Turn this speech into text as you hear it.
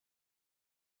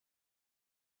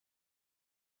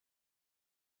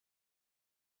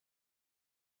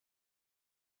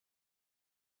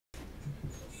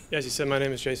Yeah, as you said, my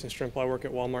name is Jason Strimpel. I work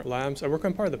at Walmart Labs. I work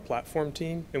on part of the platform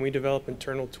team, and we develop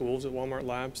internal tools at Walmart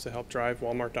Labs to help drive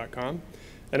Walmart.com.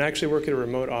 And I actually work at a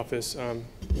remote office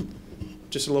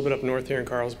just a little bit up north here in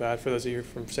Carlsbad, for those of you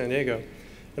from San Diego.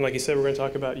 And like you said, we're going to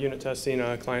talk about unit testing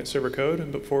client-server code.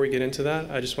 But before we get into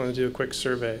that, I just want to do a quick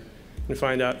survey and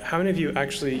find out how many of you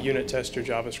actually unit test your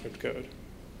JavaScript code.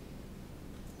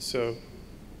 So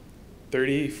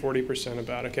 30, 40%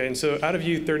 about, okay. And so out of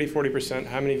you 30, 40%,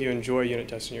 how many of you enjoy unit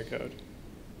testing your code?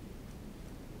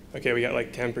 Okay, we got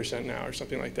like 10% now or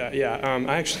something like that. Yeah,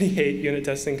 I actually hate unit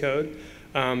testing code.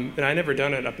 And I never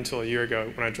done it up until a year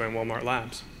ago when I joined Walmart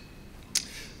Labs.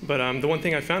 But the one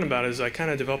thing I found about it is I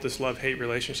kind of developed this love-hate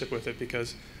relationship with it,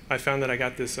 because I found that I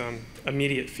got this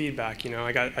immediate feedback. You know,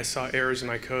 I saw errors in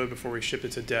my code before we shipped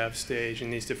it to dev stage in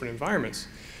these different environments.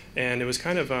 And it was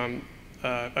kind of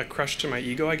a crush to my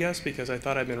ego, I guess, because I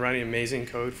thought I'd been writing amazing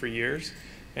code for years.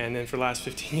 And then for the last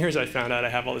 15 years, I found out I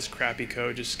have all this crappy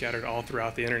code just scattered all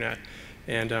throughout the internet.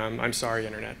 And I'm sorry,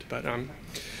 internet. But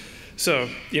so,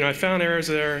 you know, I found errors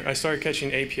there. I started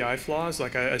catching API flaws.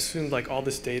 Like, I assumed like all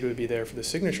this data would be there for the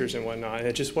signatures and whatnot, and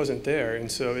it just wasn't there.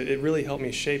 And so it really helped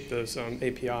me shape those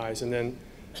APIs. And then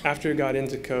after it got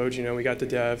into code, you know, we got the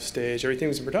dev stage, everything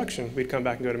was in production. We'd come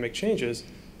back and go to make changes,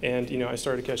 and you know, I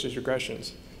started to catch these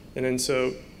regressions. And then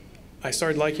so I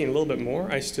started liking it a little bit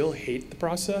more. I still hate the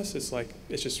process. It's like,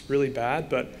 it's just really bad,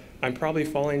 but I'm probably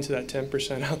falling into that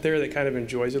 10% out there that kind of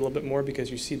enjoys it a little bit more because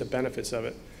you see the benefits of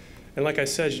it. And like I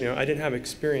said, you know, I didn't have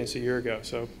experience a year ago.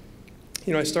 So,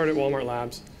 you know, I started at Walmart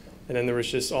Labs, and then there was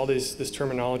just all this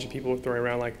terminology people were throwing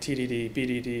around, like TDD,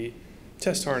 BDD,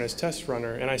 test harness, test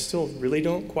runner, and I still really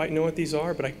don't quite know what these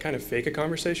are, but I kind of fake a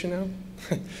conversation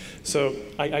now. So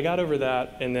I got over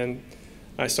that, and then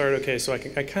I started, okay, so I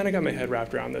kind of got my head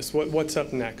wrapped around this. What's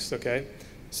up next, okay?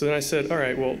 So then I said, all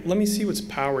right, well, let me see what's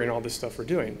powering all this stuff we're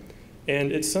doing.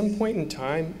 And at some point in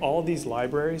time, all these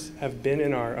libraries have been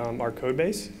in our code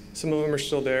base. Some of them are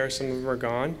still there, some of them are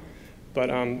gone. But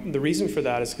the reason for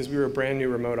that is because we were a brand new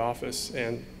remote office.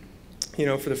 And you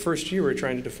know, for the first year, we were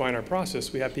trying to define our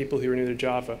process. We had people who were new to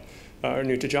Java, or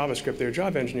new to JavaScript. They were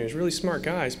Java engineers, really smart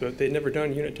guys, but they'd never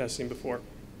done unit testing before.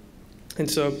 And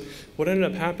so what ended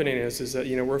up happening is that,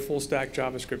 you know, we're a full stack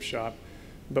JavaScript shop,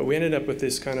 but we ended up with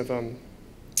this kind of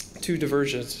two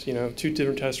diversions, you know, two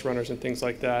different test runners and things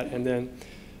like that. And then,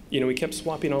 you know, we kept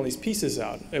swapping all these pieces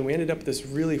out, and we ended up with this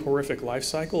really horrific life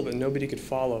cycle that nobody could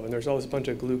follow. And there's all this bunch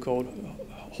of glue code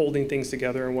holding things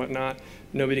together and whatnot.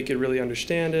 Nobody could really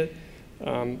understand it.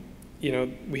 You know,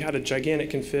 we had a gigantic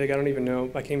config. I don't even know,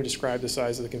 I can't even describe the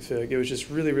size of the config. It was just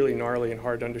really, really gnarly and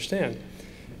hard to understand.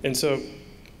 And so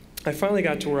I finally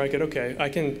got to where I could, okay, I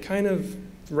can kind of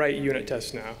write unit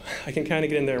tests now. I can kind of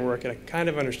get in there and work it. I kind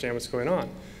of understand what's going on.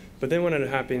 But then what ended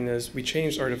up happening is we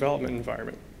changed our development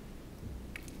environment.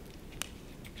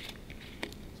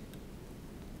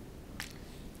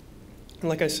 And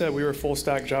like I said, we were a full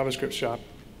stack JavaScript shop,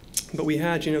 but we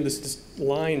had, you know, this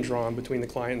line drawn between the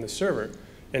client and the server.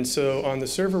 And so on the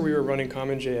server, we were running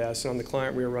CommonJS, and on the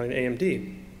client, we were running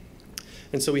AMD.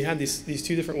 And so we had these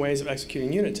two different ways of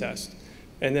executing unit tests.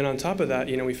 And then on top of that,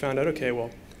 you know, we found out, okay,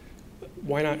 well,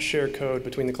 why not share code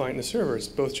between the client and the server? It's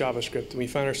both JavaScript, and we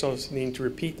found ourselves needing to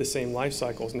repeat the same life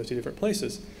cycles in the two different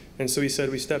places. And so we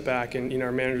said, we stepped back, and you know,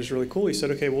 our manager's really cool. He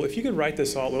said, okay, well, if you could write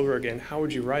this all over again, how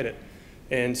would you write it?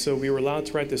 And so we were allowed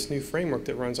to write this new framework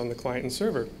that runs on the client and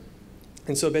server.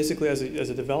 And so basically, as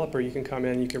a developer, you can come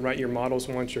in, you can write your models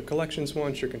once, your collections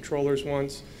once, your controllers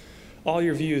once, all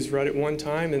your views run at one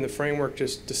time, and the framework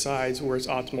just decides where it's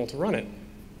optimal to run it.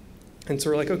 And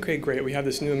so we're like, okay, great, we have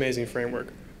this new amazing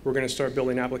framework. We're going to start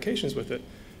building applications with it.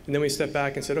 And then we stepped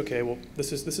back and said, okay, well,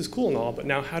 this is cool and all, but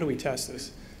now how do we test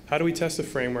this? How do we test the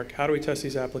framework? How do we test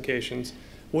these applications?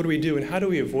 What do we do, and how do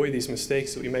we avoid these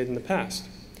mistakes that we made in the past?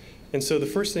 And so the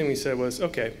first thing we said was,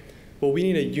 okay, well, we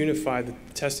need to unify the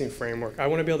testing framework. I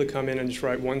want to be able to come in and just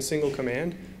write one single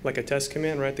command, like a test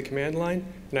command, write the command line,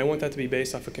 and I want that to be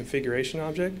based off a configuration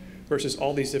object versus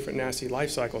all these different nasty life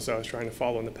cycles I was trying to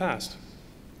follow in the past.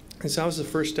 And so that was the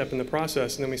first step in the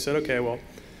process. And then we said, okay, well,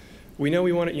 we know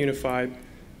we want it unified.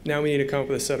 Now we need to come up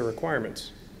with a set of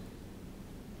requirements.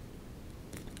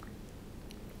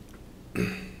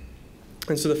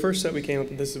 And so the first step we came up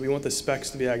with this is we want the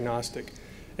specs to be agnostic.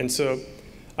 And so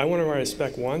I want to write a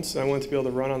spec once, and I want it to be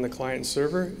able to run on the client and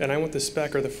server, and I want the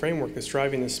spec or the framework that's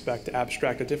driving the spec to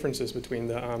abstract the differences between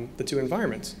the two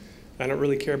environments. I don't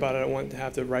really care about it. I don't want to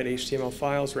have to write HTML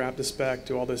files, wrap the spec,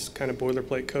 do all this kind of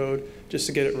boilerplate code just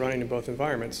to get it running in both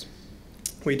environments.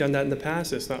 We've done that in the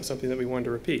past. It's not something that we wanted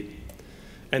to repeat.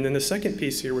 And then the second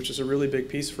piece here, which is a really big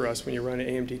piece for us when you're running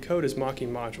AMD code, is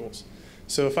mocking modules.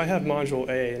 So if I have module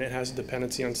A and it has a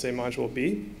dependency on, say, module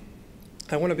B,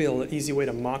 I want to be able to easy way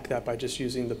to mock that by just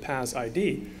using the paths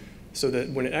ID, so that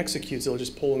when it executes, it'll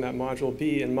just pull in that module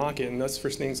B and mock it. And that's for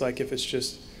things like if it's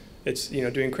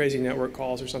doing crazy network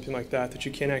calls or something like that that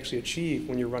you can't actually achieve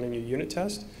when you're running your unit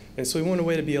test. And so we want a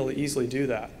way to be able to easily do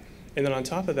that. And then on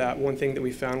top of that, one thing that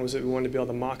we found was that we wanted to be able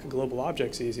to mock global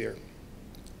objects easier,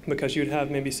 because you'd have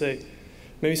maybe say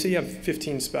you have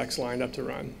 15 specs lined up to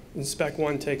run. And spec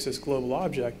 1 takes this global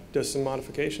object, does some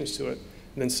modifications to it,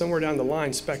 and then somewhere down the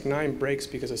line, spec 9 breaks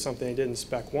because of something it did in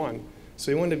spec 1.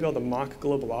 So we wanted to be able to mock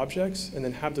global objects and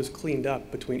then have those cleaned up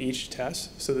between each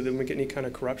test so that then we get any kind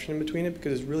of corruption in between it,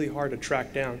 because it's really hard to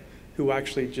track down who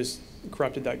actually just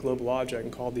corrupted that global object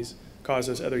and caused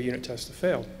those other unit tests to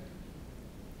fail.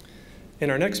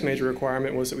 And our next major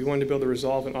requirement was that we wanted to be able to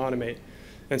resolve and automate.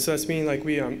 And so that's meaning like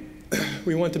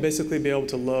we want to basically be able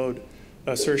to load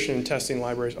assertion and testing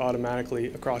libraries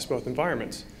automatically across both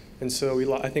environments. And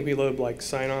so I think we load like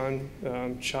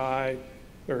sign-on, chai,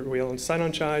 or we own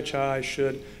sign-on chai,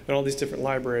 should, and all these different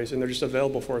libraries, and they're just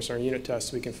available for us in our unit tests,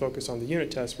 so we can focus on the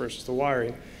unit test versus the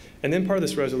wiring. And then part of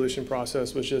this resolution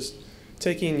process was just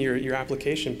taking your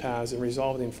application paths and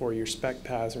resolving them for you, your spec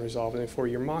paths and resolving them for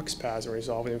you, your mocks paths and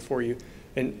resolving them for you.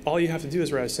 And all you have to do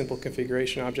is write a simple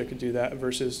configuration object to do that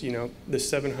versus the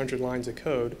 700 lines of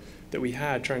code that we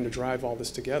had trying to drive all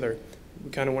this together.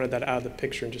 We kind of wanted that out of the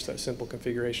picture in just that simple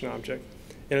configuration object.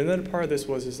 And another part of this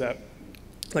is that,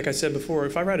 like I said before,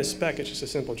 if I write a spec, it's just a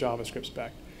simple JavaScript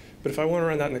spec. But if I want to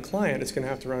run that in the client, it's going to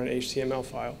have to run an HTML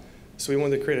file. So we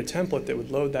wanted to create a template that would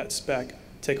load that spec,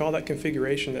 take all that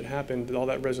configuration that happened, all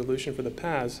that resolution for the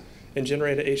paths, and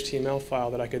generate an HTML file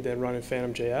that I could then run in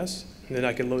Phantom.js, and then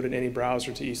I could load in any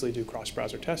browser to easily do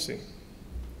cross-browser testing.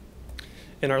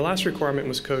 And our last requirement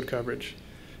was code coverage.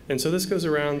 And so this goes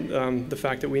around the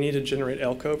fact that we need to generate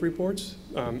LCOVE reports.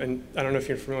 And I don't know if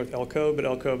you're familiar with LCOVE, but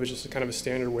LCOVE is just a kind of a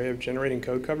standard way of generating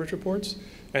code coverage reports.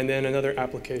 And then another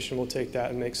application will take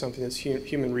that and make something that's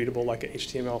human readable, like an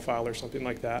HTML file or something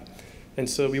like that. And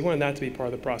so we wanted that to be part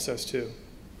of the process too.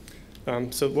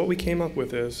 So what we came up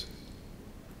with is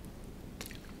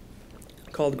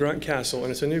called Grunt Castle,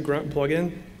 and it's a new Grunt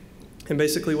plugin. And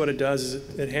basically what it does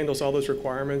is it handles all those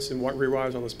requirements and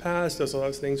rewires all those paths, does all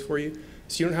those things for you.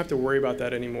 So you don't have to worry about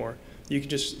that anymore. You can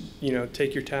just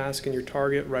take your task and your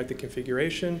target, write the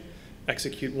configuration,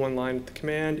 execute one line of the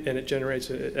command, and it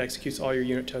executes all your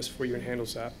unit tests for you and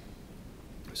handles that.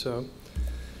 So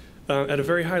at a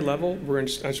very high level, I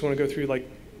just want to go through like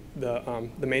the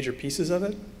major pieces of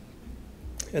it.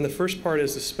 And the first part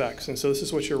is the specs. And so this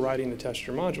is what you're writing to test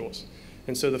your modules.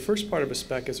 And so the first part of a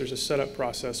spec is there's a setup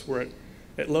process where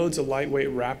it loads a lightweight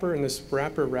wrapper, and this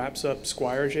wrapper wraps up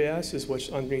Squire.js, is what's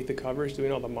underneath the covers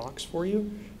doing all the mocks for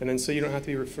you. And then so you don't have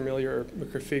to be familiar or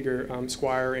configure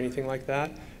Squire or anything like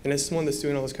that. And it's the one that's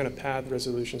doing all those kind of path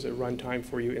resolutions at runtime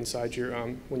for you inside your,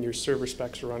 when your server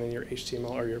specs are running, your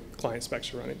HTML or your client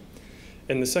specs are running.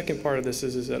 And the second part of this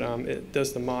is that it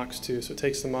does the mocks too. So it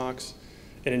takes the mocks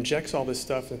and injects all this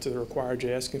stuff into the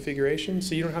require.js configuration,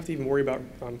 so you don't have to even worry about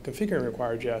configuring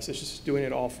require.js. It's just doing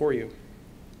it all for you.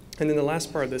 And then the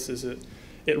last part of this is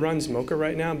it runs Mocha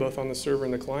right now, both on the server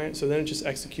and the client, so then it just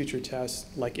executes your tests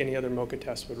like any other Mocha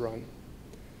test would run.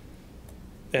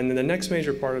 And then the next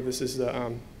major part of this is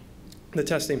the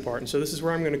testing part. And so this is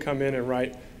where I'm going to come in and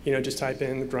write, just type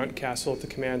in the Grunt Castle at the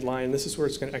command line, and this is where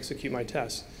it's going to execute my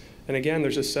test. And again,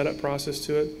 there's a setup process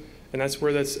to it. And that's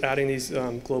where that's adding these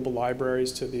global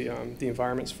libraries to the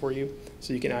environments for you,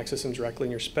 so you can access them directly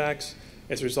in your specs.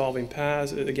 It's resolving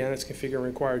paths. Again, it's configuring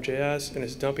require.js, and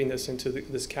it's dumping this into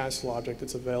this castle object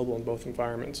that's available in both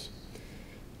environments.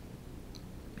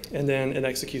 And then it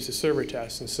executes a server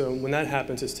test. And so when that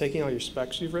happens, it's taking all your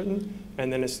specs you've written,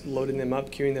 and then it's loading them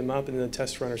up, queuing them up, and then the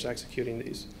test runner's executing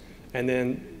these. And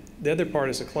then the other part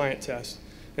is a client test.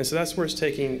 And so that's where it's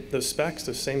taking those specs,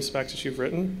 those same specs that you've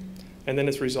written, and then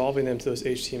it's resolving them to those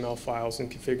HTML files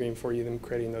and configuring for you, and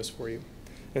creating those for you.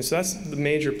 And so that's the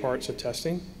major parts of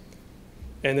testing.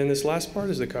 And then this last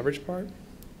part is the coverage part.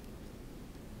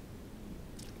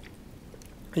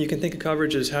 And you can think of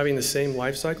coverage as having the same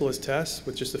life cycle as tests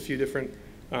with just a few differences,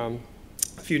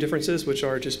 which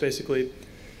are just basically,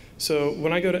 so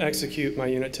when I go to execute my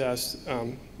unit test,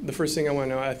 the first thing I want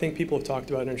to know, I think people have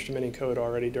talked about instrumenting code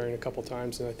already during a couple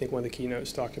times, and I think one of the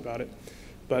keynotes talked about it.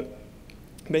 But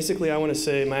basically, I want to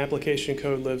say my application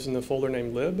code lives in the folder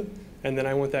named lib, and then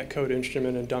I want that code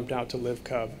instrumented and dumped out to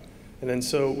libcov. And then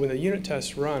so when the unit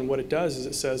tests run, what it does is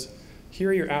it says, here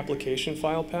are your application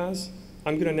file paths.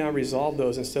 I'm going to now resolve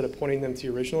those. Instead of pointing them to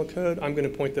the original code, I'm going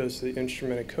to point those to the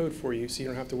instrumented code for you, so you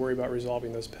don't have to worry about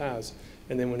resolving those paths.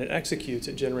 And then when it executes,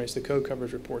 it generates the code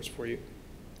coverage reports for you.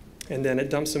 and then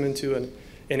it dumps them into an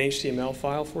HTML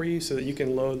file for you so that you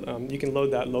can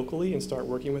load that locally and start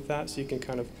working with that, so you can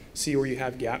kind of see where you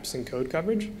have gaps in code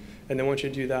coverage. And then once you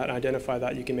do that, identify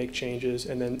that, you can make changes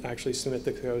and then actually submit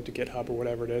the code to GitHub or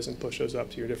whatever it is and push those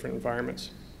up to your different environments.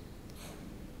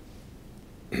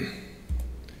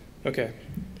 Okay,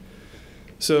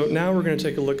 so now we're going to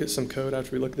take a look at some code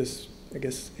after we look at this, I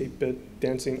guess, 8-bit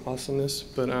dancing awesomeness.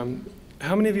 But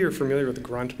how many of you are familiar with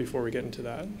Grunt before we get into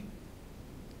that?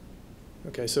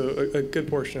 Okay, so a good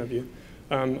portion of you.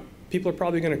 People are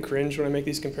probably going to cringe when I make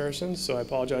these comparisons, so I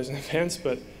apologize in advance.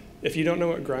 But if you don't know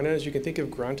what Grunt is, you can think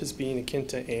of Grunt as being akin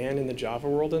to Ant in the Java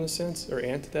world in a sense, or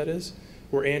Ant that is,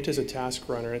 where Ant is a task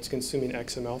runner. It's consuming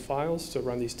XML files to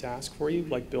run these tasks for you,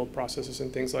 like build processes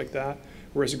and things like that,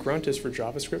 whereas Grunt is for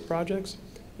JavaScript projects.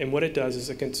 And what it does is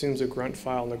it consumes a Grunt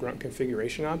file and the Grunt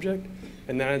configuration object,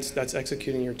 and that's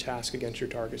executing your task against your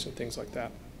targets and things like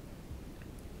that.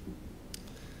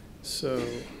 So,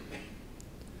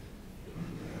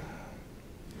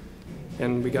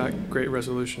 and we got great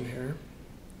resolution here.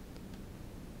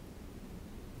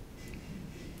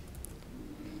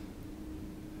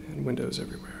 And windows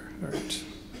everywhere. All right.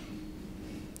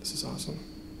 This is awesome.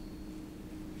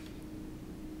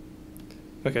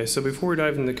 Okay, so before we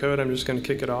dive into the code, I'm just going to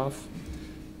kick it off,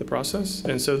 the process.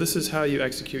 And so this is how you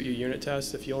execute your unit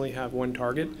test. If you only have one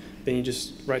target, then you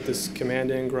just write this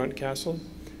command in grunt castle,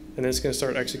 and then it's going to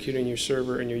start executing your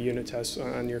server and your unit tests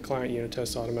on your client unit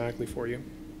tests automatically for you.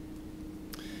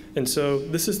 And so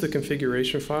this is the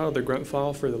configuration file, the grunt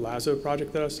file for the Lazo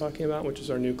project that I was talking about, which is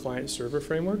our new client server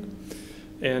framework.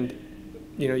 And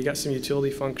you got some utility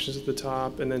functions at the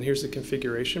top, and then here's the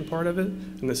configuration part of it,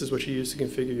 and this is what you use to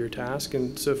configure your task.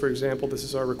 And so, for example, this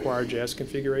is our required JS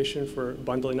configuration for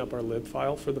bundling up our lib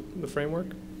file for the framework.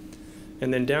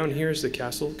 And then down here is the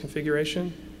castle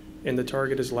configuration, and the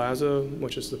target is Lazo,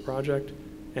 which is the project.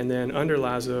 And then under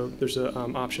Lazo, there's a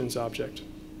options object.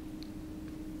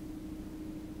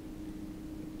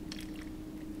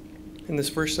 And this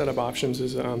first set of options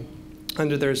is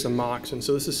under there's the mocks. And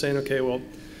so this is saying, okay, well,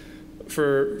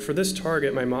 for this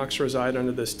target, my mocks reside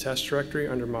under this test directory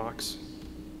under mocks.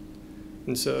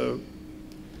 And so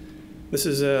this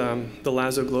is the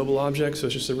Lazo global object, so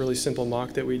it's just a really simple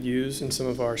mock that we'd use in some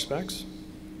of our specs.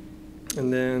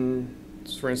 And then,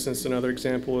 for instance, another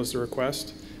example is the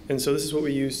request. And so this is what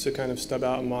we use to kind of stub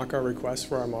out and mock our requests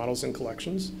for our models and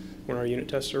collections when our unit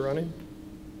tests are running.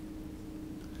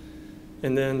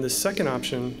 And then the second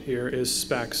option here is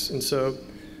specs. And so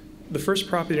the first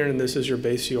property under this is your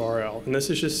base URL. And this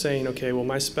is just saying, okay, well,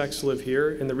 my specs live here.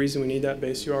 And the reason we need that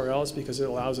base URL is because it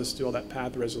allows us to do all that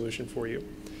path resolution for you.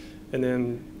 And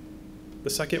then the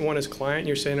second one is client.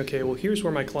 You're saying, okay, well, here's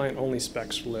where my client-only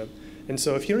specs live. And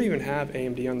so if you don't even have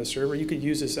AMD on the server, you could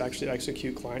use this to actually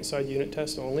execute client-side unit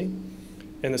tests only.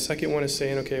 And the second one is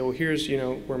saying, okay, well, here's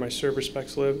where my server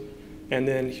specs live. And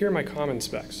then here are my common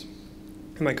specs.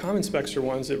 And my common specs are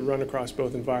ones that run across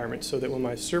both environments, so that when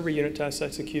my server unit tests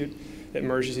execute, it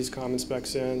merges these common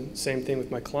specs in. Same thing with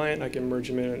my client. I can merge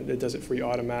them in, and it does it for you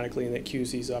automatically, and it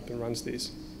queues these up and runs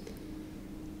these.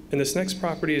 And this next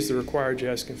property is the required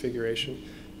JS configuration.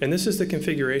 And this is the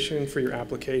configuration for your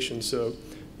application. So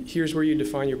here's where you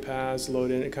define your paths,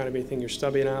 load in kind of anything you're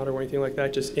stubbing out or anything like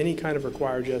that. Just any kind of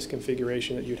required JS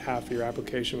configuration that you'd have for your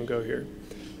application would go here.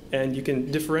 And you can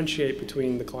differentiate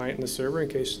between the client and the server in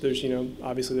case there's,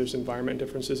 obviously there's environment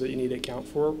differences that you need to account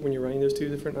for when you're running those two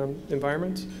different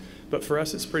environments. But for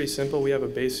us, it's pretty simple. We have a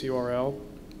base URL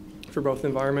for both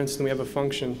environments, and we have a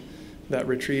function that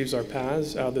retrieves our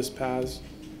paths out of this paths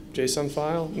JSON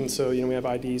file. And so, we have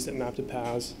IDs that map to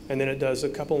paths. And then it does a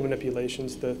couple of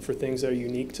manipulations for things that are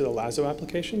unique to the Lazo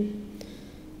application.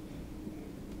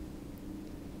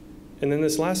 And then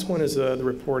this last one is the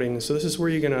reporting. So this is where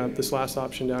you're gonna, this last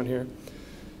option down here.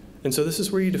 And so this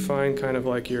is where you define kind of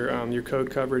like your code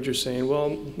coverage. You're saying,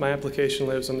 well, my application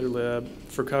lives under lib.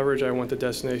 For coverage, I want the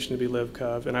destination to be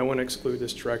libcov, and I want to exclude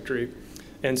this directory.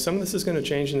 And some of this is going to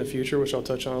change in the future, which I'll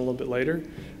touch on a little bit later.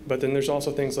 But then there's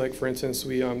also things like, for instance,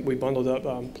 we bundled up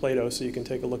Plato, so you can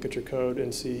take a look at your code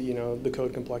and see, the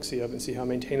code complexity of it and see how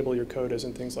maintainable your code is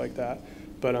and things like that.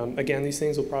 But again, these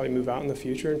things will probably move out in the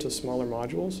future into smaller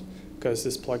modules, because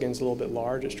this plugin's a little bit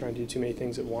large. It's trying to do too many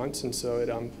things at once, and so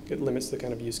it limits the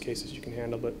kind of use cases you can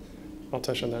handle, but I'll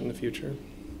touch on that in the future.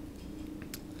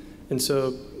 And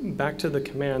so back to the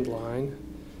command line.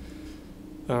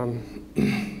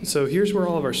 So here's where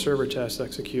all of our server tests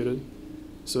executed.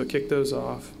 So it kicked those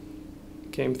off,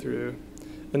 came through,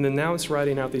 and then now it's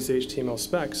writing out these HTML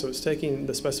specs. So it's taking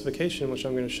the specification, which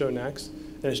I'm going to show next,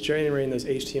 and it's generating those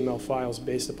HTML files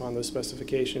based upon those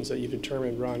specifications that you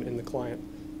determined run in the client.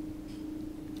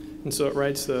 And so it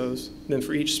writes those. Then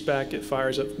for each spec, it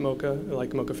fires up Mocha,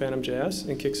 like Mocha Phantom.js,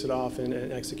 and kicks it off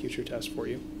and executes your test for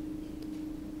you.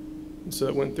 And so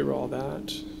it went through all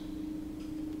that.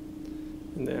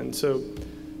 And then, so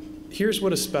here's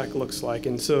what a spec looks like.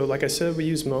 And so, like I said, we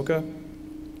use Mocha.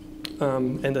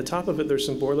 And the top of it, there's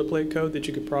some boilerplate code that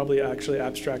you could probably actually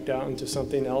abstract out into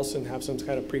something else and have some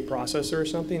kind of preprocessor or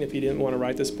something if you didn't want to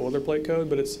write this boilerplate code.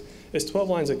 But it's 12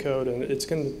 lines of code, and it's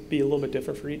going to be a little bit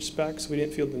different for each spec, so we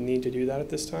didn't feel the need to do that at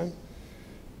this time.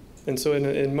 And so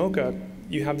in Mocha,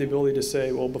 you have the ability to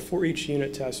say, well, before each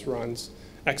unit test runs,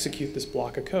 execute this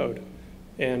block of code.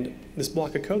 And this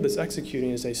block of code that's executing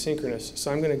is asynchronous.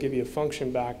 So I'm going to give you a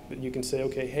function back that you can say,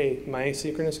 OK, hey, my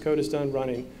asynchronous code is done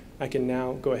running. I can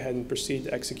now go ahead and proceed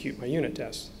to execute my unit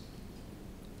test.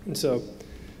 And so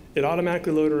it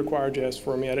automatically loaded require.js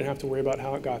for me. I didn't have to worry about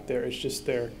how it got there. It's just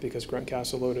there because Grunt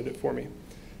Castle loaded it for me.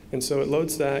 And so it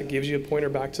loads that, gives you a pointer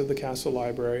back to the Castle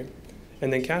library.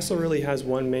 And then Castle really has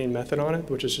one main method on it,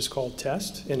 which is just called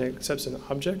test, and it accepts an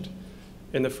object.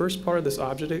 And the first part of this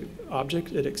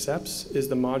object it accepts is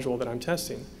the module that I'm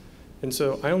testing. And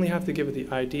so I only have to give it the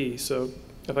ID. So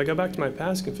if I go back to my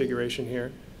path configuration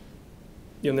here,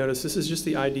 you'll notice this is just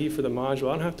the ID for the module.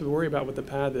 I don't have to worry about what the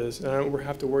path is, and I don't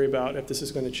have to worry about if this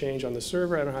is going to change on the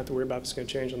server. I don't have to worry about if it's going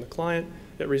to change on the client.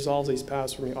 It resolves these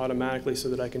paths for me automatically so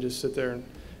that I can just sit there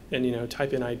and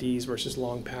type in IDs versus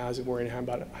long paths and worrying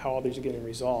about how all these are getting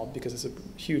resolved, because it's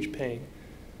a huge pain.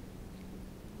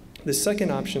 The second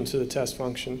option to the test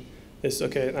function is,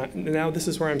 OK, now this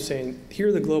is where I'm saying, here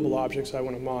are the global objects I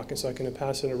want to mock. And so I can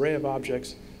pass an array of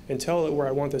objects and tell it where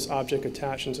I want this object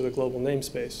attached into the global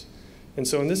namespace. And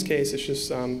so in this case, it's just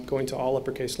going to all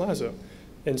uppercase Lazo.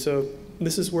 And so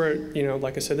this is where,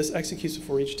 like I said, this executes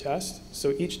for each test.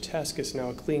 So each test gets now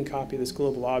a clean copy of this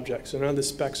global object. So none of the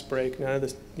specs break, none of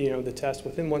this, the test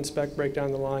within one spec break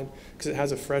down the line, because it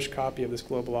has a fresh copy of this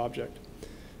global object.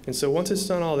 And so once it's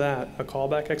done all that, a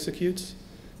callback executes,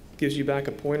 gives you back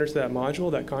a pointer to that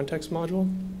module, that context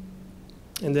module.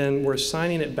 And then we're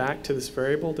assigning it back to this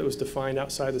variable that was defined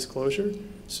outside this closure,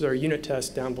 so our unit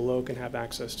test down below can have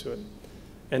access to it.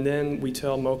 And then we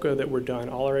tell Mocha that we're done.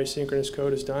 All our asynchronous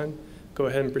code is done. Go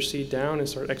ahead and proceed down and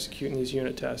start executing these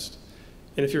unit tests.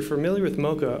 And if you're familiar with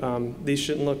Mocha, these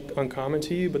shouldn't look uncommon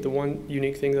to you, but the one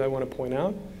unique thing that I want to point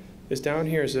out is down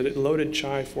here is that it loaded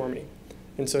chai for me.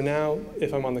 And so now,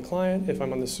 if I'm on the client, if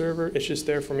I'm on the server, it's just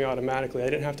there for me automatically. I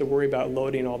didn't have to worry about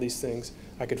loading all these things.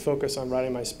 I could focus on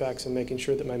writing my specs and making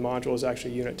sure that my module is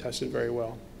actually unit tested very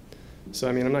well. So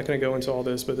I'm not going to go into all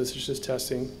this, but this is just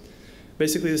testing.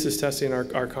 Basically, this is testing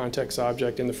our context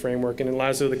object in the framework. And in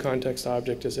Lazo, the context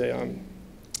object is an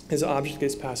object that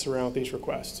gets passed around with each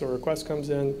request. So a request comes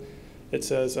in. It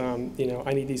says, I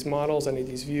need these models, I need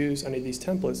these views, I need these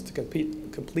templates to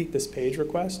complete this page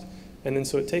request. And then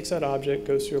so it takes that object,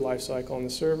 goes through a life cycle on the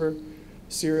server,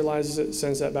 serializes it,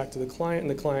 sends that back to the client, and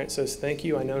the client says, thank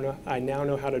you, I now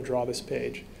know how to draw this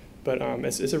page. But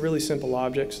it's a really simple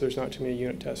object, so there's not too many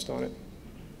unit tests on it.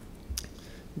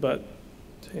 But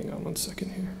hang on one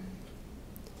second here.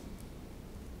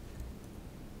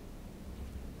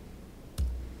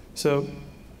 So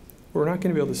we're not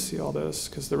going to be able to see all this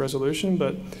because of the resolution,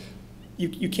 but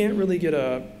you can't really get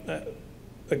a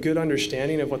good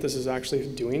understanding of what this is actually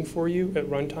doing for you at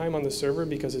runtime on the server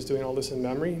because it's doing all this in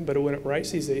memory. But when it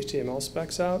writes these HTML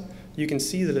specs out, you can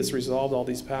see that it's resolved all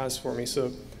these paths for me.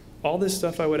 So all this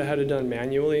stuff I would have had to done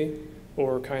manually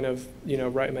or kind of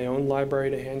write my own library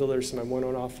to handle it or some of my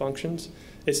one-on-off functions.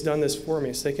 It's done this for me.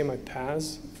 It's taken my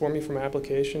paths for me from my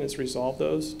application. It's resolved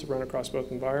those to run across both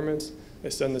environments.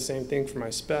 It's done the same thing for my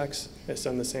specs. It's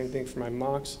done the same thing for my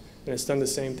mocks. And it's done the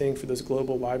same thing for those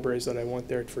global libraries that I want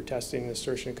there for testing and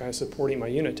assertion and kind of supporting my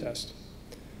unit test.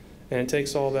 And it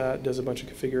takes all that, does a bunch of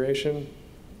configuration,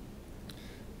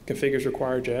 configures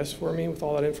require.js for me with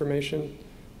all that information,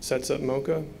 sets up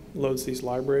Mocha, loads these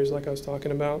libraries like I was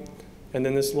talking about. And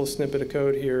then this little snippet of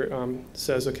code here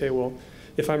says, OK, well,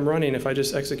 if I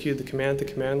just execute the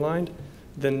command line,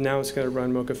 then now it's going to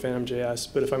run Mocha Phantom.js.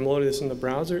 But if I'm loading this in the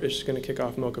browser, it's just going to kick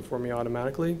off Mocha for me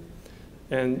automatically.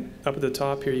 And up at the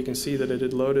top here, you can see that it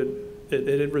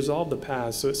had resolved the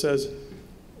paths. So it says,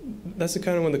 that's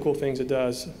kind of one of the cool things it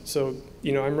does. So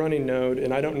I'm running Node,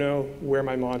 and I don't know where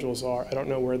my modules are. I don't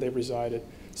know where they've resided.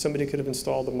 Somebody could have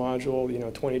installed the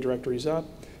module 20 directories up,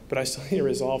 but I still need to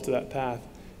resolve to that path.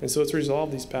 And so it's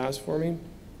resolved these paths for me.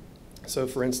 So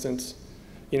for instance,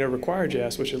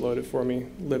 require.js, which it loaded for me,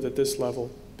 lived at this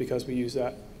level because we use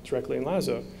that directly in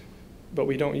Lazo. But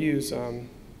we don't use,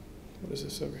 what is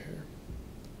this over here?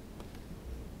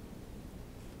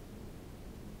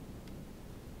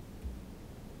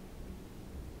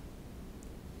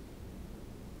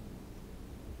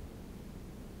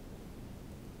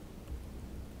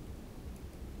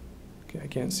 I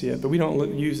can't see it, but we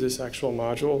don't use this actual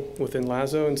module within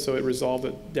Lazo, and so it resolved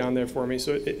it down there for me.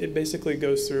 So it basically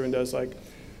goes through and does like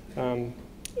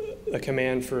a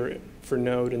command for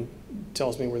Node and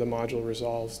tells me where the module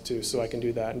resolves to, so I can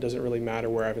do that. It doesn't really matter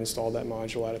where I've installed that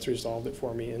module at. It's resolved it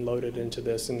for me and loaded into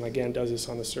this, and again, does this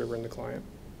on the server and the client.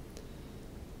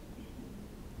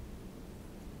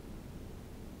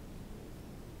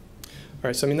 All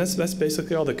right, so I mean, that's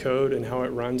basically all the code and how it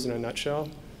runs in a nutshell.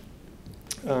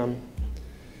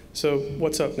 So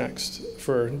what's up next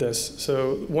for this?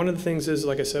 So one of the things is,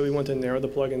 like I said, we want to narrow the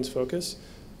plugin's focus.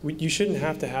 You shouldn't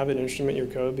have to have it instrument your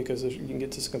code because you can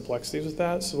get to some complexities with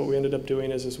that. So what we ended up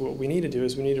doing is what we need to do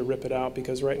is we need to rip it out,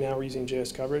 because right now we're using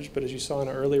JS coverage, but as you saw in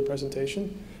our earlier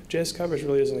presentation, JS coverage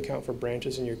really doesn't account for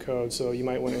branches in your code. So you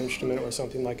might want to instrument it with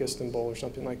something like Strimpel or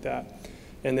something like that.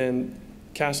 And then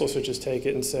Castle should just take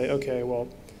it and say, okay, well,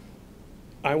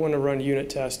 I want to run unit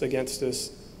test against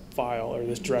this file or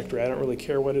this directory. I don't really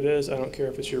care what it is. I don't care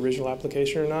if it's your original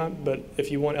application or not. But if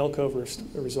you want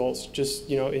LCOVE results, just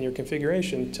in your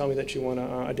configuration, tell me that you want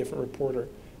a different reporter,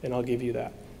 and I'll give you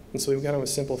that. And so we've got to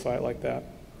simplify it like that.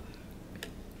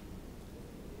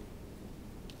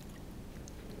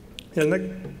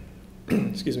 And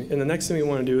excuse me. And the next thing we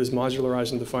want to do is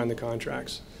modularize and define the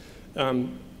contracts.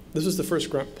 This was the first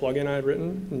Grunt plugin I had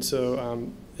written, and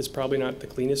so it's probably not the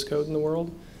cleanest code in the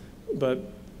world, but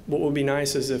what would be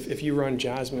nice is if you run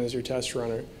Jasmine as your test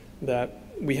runner, that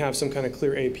we have some kind of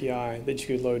clear API that you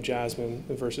could load Jasmine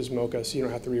versus Mocha, so you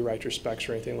don't have to rewrite your specs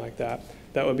or anything like that.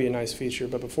 That would be a nice feature,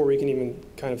 but before we can even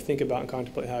kind of think about and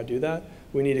contemplate how to do that,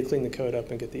 we need to clean the code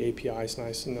up and get the APIs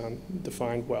nice and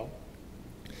defined well.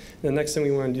 The next thing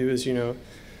we want to do is,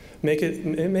 make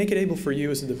it able for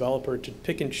you as a developer to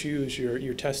pick and choose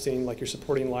your testing, like your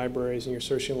supporting libraries and your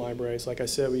searching libraries. Like I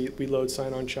said, we load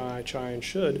sign-on chai, and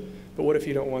should, but what if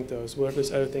you don't want those? What if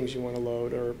there's other things you want to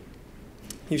load? Or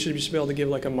you should just be able to give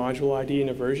like a module ID and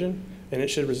a version, and it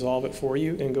should resolve it for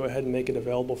you and go ahead and make it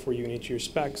available for you in each of your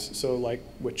specs. So like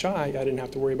with chai, I didn't have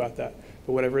to worry about that.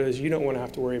 But whatever it is you don't want to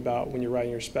have to worry about when you're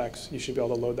writing your specs, you should be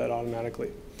able to load that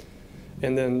automatically.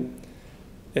 And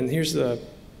here's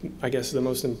I guess the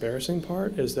most embarrassing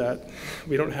part is that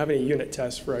we don't have any unit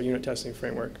tests for our unit testing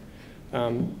framework. I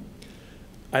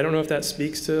don't know if that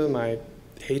speaks to my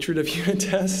hatred of unit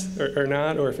tests or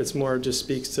not, or if it's more just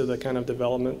speaks to the kind of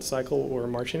development cycle we're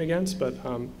marching against, but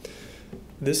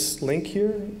this link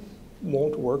here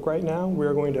won't work right now.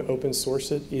 We're going to open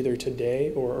source it either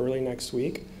today or early next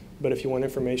week. But if you want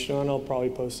information on it, I'll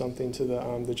probably post something to the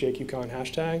JQCon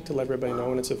hashtag to let everybody know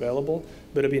when it's available.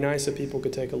 But it'd be nice if people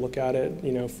could take a look at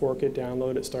it, fork it,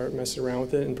 download it, start messing around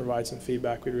with it, and provide some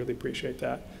feedback. We'd really appreciate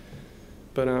that.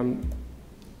 But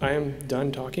I am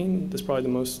done talking. This is probably the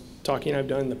most talking I've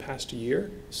done in the past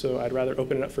year. So I'd rather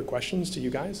open it up for questions to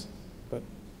you guys. But